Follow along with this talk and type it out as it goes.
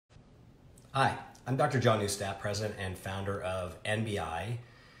Hi, I'm Dr. John Neustadt, president and founder of NBI.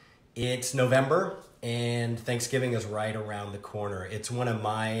 It's November and Thanksgiving is right around the corner. It's one of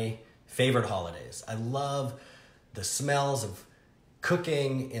my favorite holidays. I love the smells of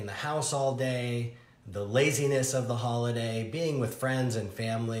cooking in the house all day, the laziness of the holiday, being with friends and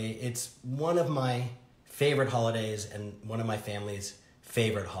family. It's one of my favorite holidays and one of my family's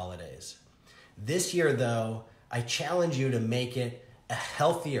favorite holidays. This year, though, I challenge you to make it a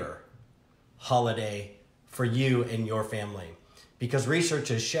healthier holiday for you and your family. Because research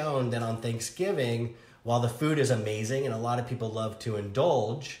has shown that on Thanksgiving, while the food is amazing and a lot of people love to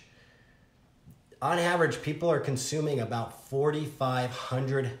indulge, on average, people are consuming about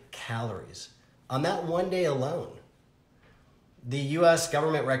 4,500 calories on that one day alone. The US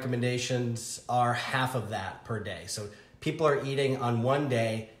government recommendations are half of that per day. So people are eating on one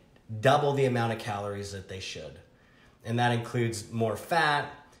day double the amount of calories that they should. And that includes more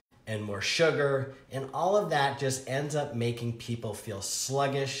fat and more sugar, and all of that just ends up making people feel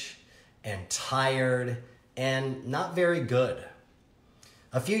sluggish and tired and not very good.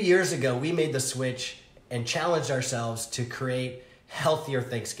 A few years ago, we made the switch and challenged ourselves to create healthier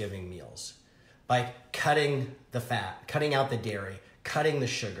Thanksgiving meals by cutting the fat, cutting out the dairy, cutting the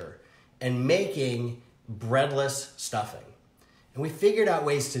sugar, and making breadless stuffing. And we figured out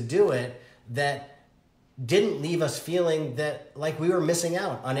ways to do it that didn't leave us feeling that like we were missing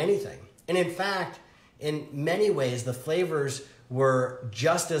out on anything. And in fact, in many ways, the flavors were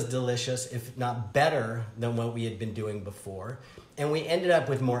just as delicious, if not better, than what we had been doing before. And we ended up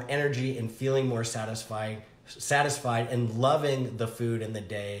with more energy and feeling more satisfied and loving the food and the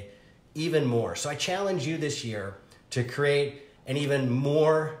day even more. So I challenge you this year to create an even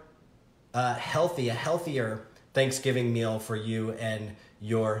more a healthier Thanksgiving meal for you and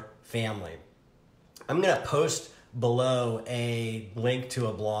your family. I'm going to post below a link to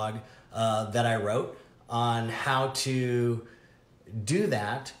a blog that I wrote on how to do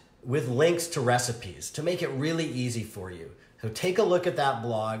that with links to recipes to make it really easy for you. So take a look at that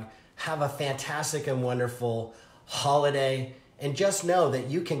blog, have a fantastic and wonderful holiday, and just know that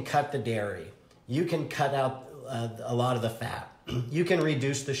you can cut the dairy. You can cut out a lot of the fat. You can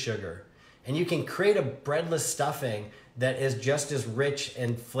reduce the sugar. And you can create a breadless stuffing that is just as rich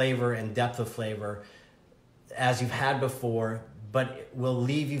in flavor and depth of flavor as you've had before, but it will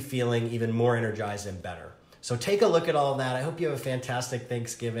leave you feeling even more energized and better. So take a look at all of that. I hope you have a fantastic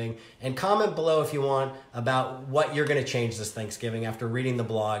Thanksgiving, and comment below if you want about what you're going to change this Thanksgiving after reading the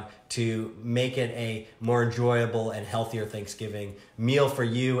blog to make it a more enjoyable and healthier Thanksgiving meal for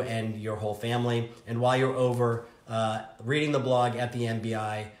you and your whole family. And while you're over reading the blog at the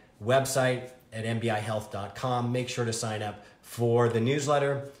NBI website at nbihealth.com, make sure to sign up for the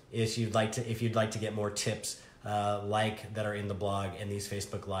newsletter if you'd like to get more tips like that are in the blog and these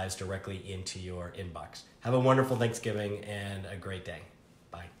Facebook Lives directly into your inbox. Have a wonderful Thanksgiving and a great day.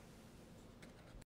 Bye.